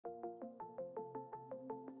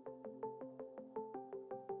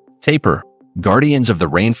Tapir, guardians of the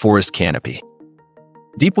rainforest canopy.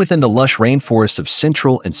 Deep within the lush rainforests of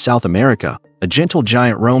Central and South America, a gentle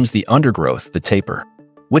giant roams the undergrowth, the tapir.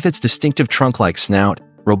 With its distinctive trunk-like snout,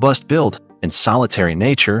 robust build, and solitary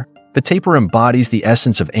nature, the tapir embodies the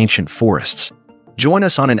essence of ancient forests. Join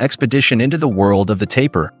us on an expedition into the world of the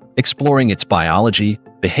tapir, exploring its biology,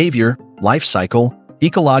 behavior, life cycle,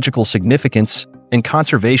 ecological significance, and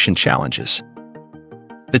conservation challenges.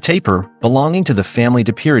 The tapir, belonging to the family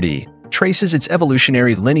Tapiridae, traces its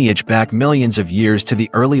evolutionary lineage back millions of years to the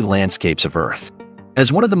early landscapes of Earth.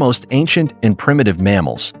 As one of the most ancient and primitive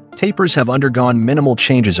mammals, tapirs have undergone minimal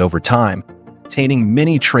changes over time, retaining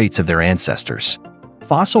many traits of their ancestors.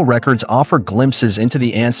 Fossil records offer glimpses into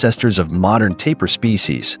the ancestors of modern tapir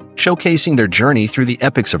species, showcasing their journey through the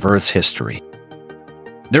epochs of Earth's history.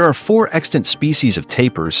 There are 4 extant species of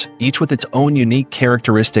tapirs, each with its own unique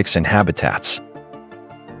characteristics and habitats.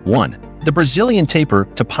 1. The Brazilian tapir,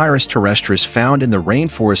 Tapirus terrestris, found in the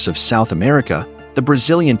rainforests of South America. The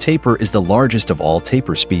Brazilian tapir is the largest of all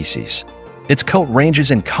tapir species. Its coat ranges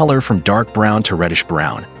in color from dark brown to reddish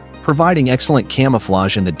brown, providing excellent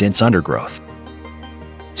camouflage in the dense undergrowth.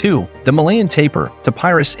 2. The Malayan tapir,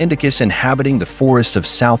 Tapirus indicus, inhabiting the forests of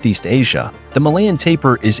Southeast Asia. The Malayan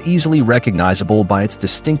tapir is easily recognizable by its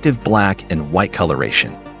distinctive black and white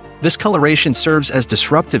coloration. This coloration serves as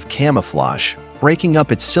disruptive camouflage, breaking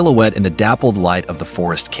up its silhouette in the dappled light of the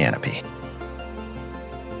forest canopy.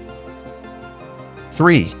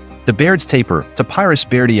 3. The Baird's tapir, Tapirus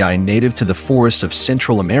bairdii, native to the forests of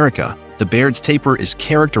Central America. The Baird's tapir is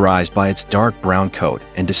characterized by its dark brown coat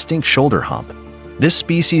and distinct shoulder hump. This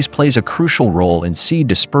species plays a crucial role in seed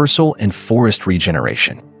dispersal and forest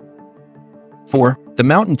regeneration. 4. The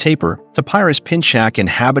mountain tapir, Tapirus pinchak,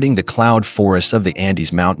 inhabiting the cloud forests of the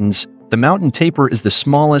Andes Mountains. The mountain tapir is the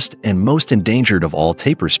smallest and most endangered of all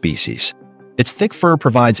tapir species. Its thick fur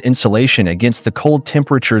provides insulation against the cold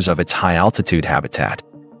temperatures of its high-altitude habitat.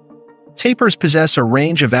 Tapirs possess a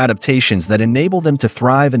range of adaptations that enable them to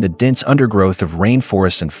thrive in the dense undergrowth of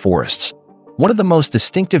rainforests and forests. One of the most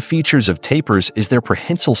distinctive features of tapirs is their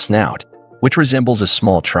prehensile snout, which resembles a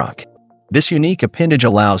small trunk. This unique appendage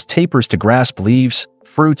allows tapirs to grasp leaves,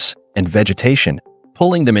 fruits, and vegetation,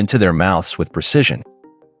 pulling them into their mouths with precision.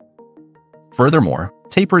 Furthermore,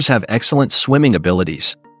 tapirs have excellent swimming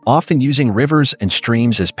abilities, often using rivers and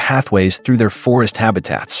streams as pathways through their forest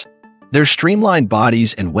habitats. Their streamlined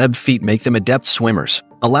bodies and webbed feet make them adept swimmers,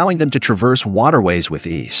 allowing them to traverse waterways with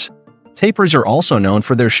ease. Tapirs are also known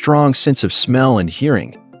for their strong sense of smell and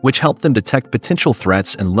hearing, which help them detect potential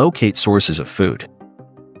threats and locate sources of food.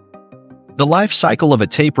 The life cycle of a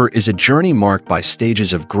tapir is a journey marked by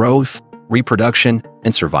stages of growth, reproduction,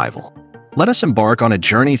 and survival. Let us embark on a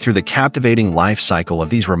journey through the captivating life cycle of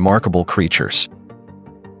these remarkable creatures.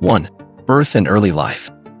 1. Birth and early life.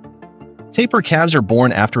 Tapir calves are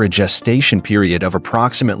born after a gestation period of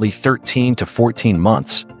approximately 13 to 14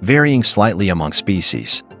 months, varying slightly among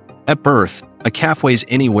species. At birth, a calf weighs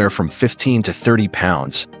anywhere from 15 to 30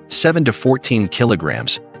 pounds, 7 to 14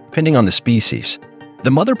 kilograms, depending on the species.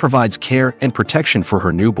 The mother provides care and protection for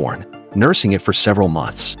her newborn, nursing it for several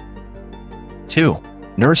months. 2.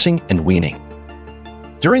 Nursing and weaning.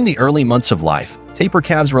 During the early months of life, tapir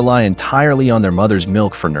calves rely entirely on their mother's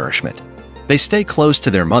milk for nourishment. They stay close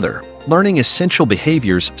to their mother, learning essential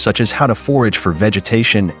behaviors such as how to forage for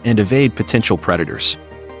vegetation and evade potential predators.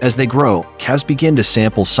 As they grow, calves begin to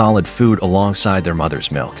sample solid food alongside their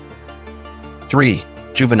mother's milk. 3.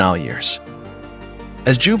 Juvenile years.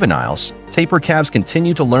 As juveniles, tapir calves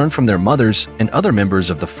continue to learn from their mothers and other members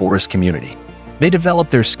of the forest community. They develop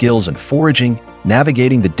their skills in foraging,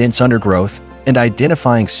 navigating the dense undergrowth, and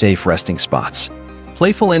identifying safe resting spots.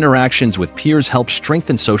 Playful interactions with peers help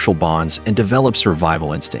strengthen social bonds and develop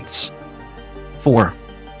survival instincts. 4.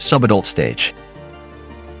 Subadult stage.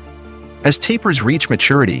 As tapirs reach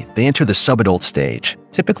maturity, they enter the subadult stage,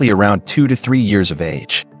 typically around 2 to 3 years of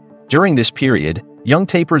age. During this period, young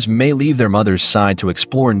tapirs may leave their mother's side to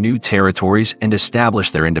explore new territories and establish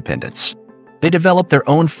their independence. They develop their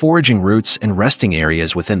own foraging routes and resting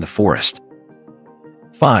areas within the forest.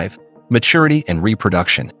 5. Maturity and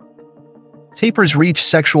reproduction. Tapirs reach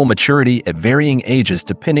sexual maturity at varying ages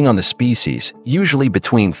depending on the species, usually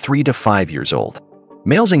between 3 to 5 years old.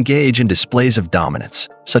 Males engage in displays of dominance,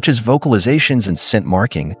 such as vocalizations and scent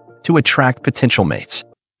marking, to attract potential mates.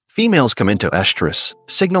 Females come into estrus,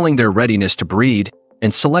 signaling their readiness to breed,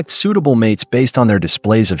 and select suitable mates based on their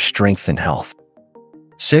displays of strength and health.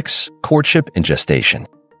 6. Courtship and gestation.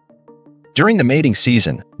 During the mating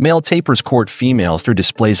season, male tapirs court females through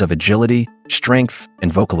displays of agility, strength,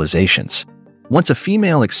 and vocalizations. Once a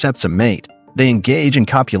female accepts a mate, they engage in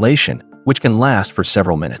copulation, which can last for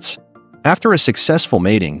several minutes. After a successful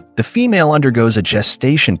mating, the female undergoes a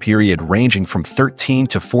gestation period ranging from 13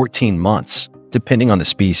 to 14 months, depending on the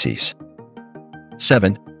species.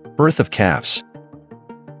 7. Birth of calves.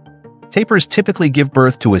 Tapirs typically give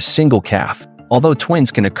birth to a single calf, although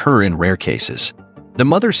twins can occur in rare cases. The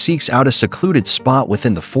mother seeks out a secluded spot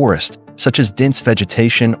within the forest, such as dense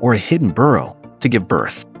vegetation or a hidden burrow, to give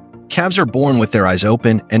birth. Calves are born with their eyes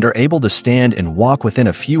open and are able to stand and walk within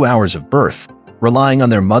a few hours of birth, relying on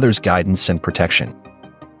their mother's guidance and protection.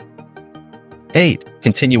 8.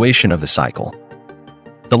 Continuation of the cycle.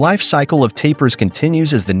 The life cycle of tapirs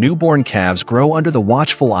continues as the newborn calves grow under the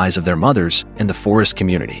watchful eyes of their mothers and the forest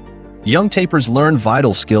community. Young tapirs learn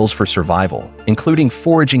vital skills for survival, including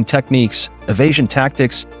foraging techniques, evasion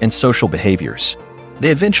tactics, and social behaviors. They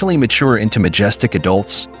eventually mature into majestic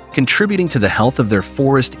adults, contributing to the health of their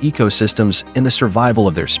forest ecosystems and the survival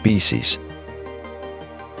of their species.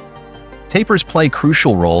 Tapirs play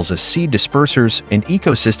crucial roles as seed dispersers and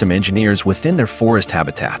ecosystem engineers within their forest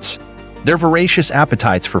habitats. Their voracious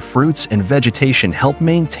appetites for fruits and vegetation help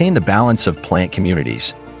maintain the balance of plant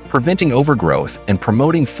communities, preventing overgrowth and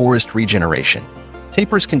promoting forest regeneration.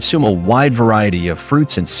 Tapirs consume a wide variety of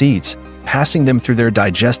fruits and seeds, passing them through their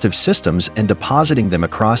digestive systems and depositing them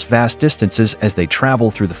across vast distances as they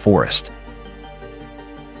travel through the forest.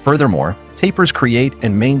 Furthermore, tapirs create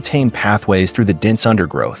and maintain pathways through the dense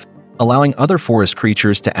undergrowth, allowing other forest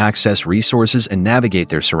creatures to access resources and navigate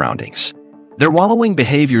their surroundings. Their wallowing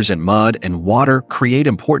behaviors in mud and water create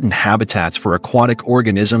important habitats for aquatic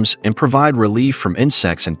organisms and provide relief from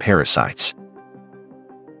insects and parasites.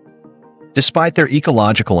 Despite their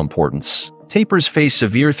ecological importance, tapirs face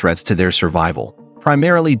severe threats to their survival,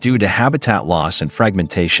 primarily due to habitat loss and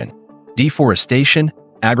fragmentation. Deforestation,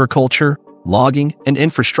 agriculture, logging, and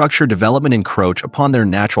infrastructure development encroach upon their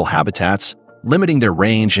natural habitats, limiting their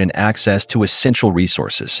range and access to essential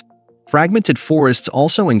resources. Fragmented forests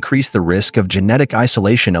also increase the risk of genetic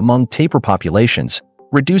isolation among tapir populations,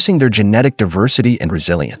 reducing their genetic diversity and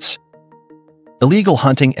resilience. Illegal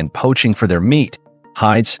hunting and poaching for their meat,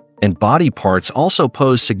 hides, and body parts also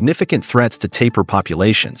pose significant threats to tapir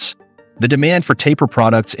populations. The demand for tapir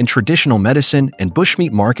products in traditional medicine and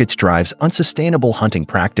bushmeat markets drives unsustainable hunting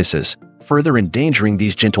practices, further endangering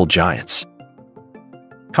these gentle giants.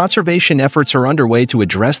 Conservation efforts are underway to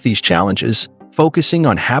address these challenges, focusing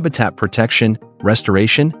on habitat protection,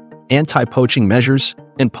 restoration, anti-poaching measures,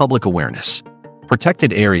 and public awareness.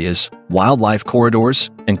 Protected areas, wildlife corridors,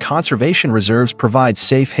 and conservation reserves provide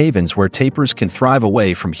safe havens where tapirs can thrive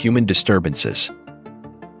away from human disturbances.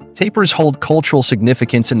 Tapirs hold cultural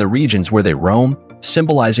significance in the regions where they roam,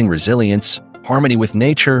 symbolizing resilience, harmony with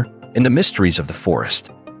nature, and the mysteries of the forest.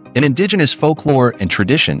 In indigenous folklore and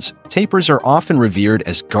traditions, tapirs are often revered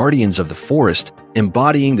as guardians of the forest,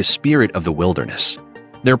 embodying the spirit of the wilderness.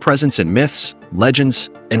 Their presence in myths, legends,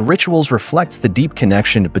 and rituals reflects the deep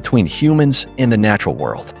connection between humans and the natural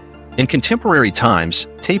world. In contemporary times,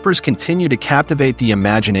 tapirs continue to captivate the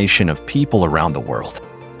imagination of people around the world.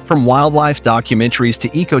 From wildlife documentaries to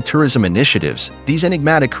ecotourism initiatives, these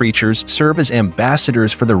enigmatic creatures serve as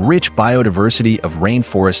ambassadors for the rich biodiversity of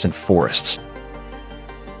rainforests and forests.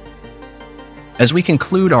 As we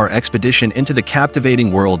conclude our expedition into the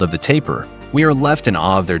captivating world of the tapir, we are left in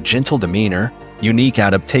awe of their gentle demeanor, unique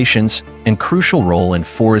adaptations, and crucial role in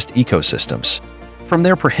forest ecosystems. From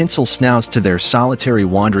their prehensile snouts to their solitary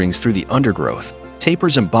wanderings through the undergrowth,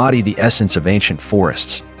 tapirs embody the essence of ancient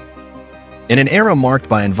forests. In an era marked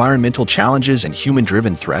by environmental challenges and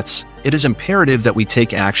human-driven threats, it is imperative that we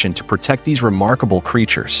take action to protect these remarkable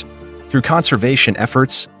creatures. Through conservation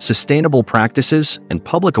efforts, sustainable practices, and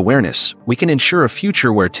public awareness, we can ensure a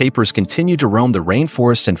future where tapirs continue to roam the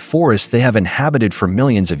rainforest and forests they have inhabited for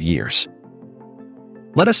millions of years.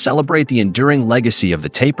 Let us celebrate the enduring legacy of the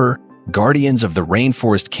tapir, guardians of the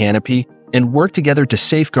rainforest canopy, and work together to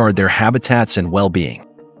safeguard their habitats and well-being.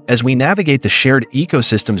 As we navigate the shared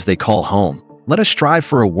ecosystems they call home, let us strive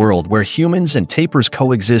for a world where humans and tapirs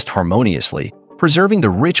coexist harmoniously, preserving the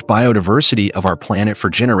rich biodiversity of our planet for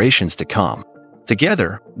generations to come.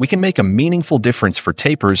 Together, we can make a meaningful difference for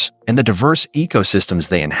tapirs and the diverse ecosystems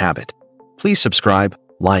they inhabit. Please subscribe,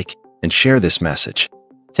 like, and share this message.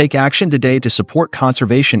 Take action today to support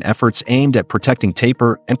conservation efforts aimed at protecting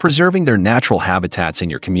tapir and preserving their natural habitats in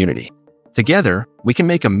your community. Together, we can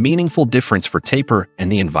make a meaningful difference for tapir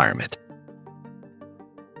and the environment.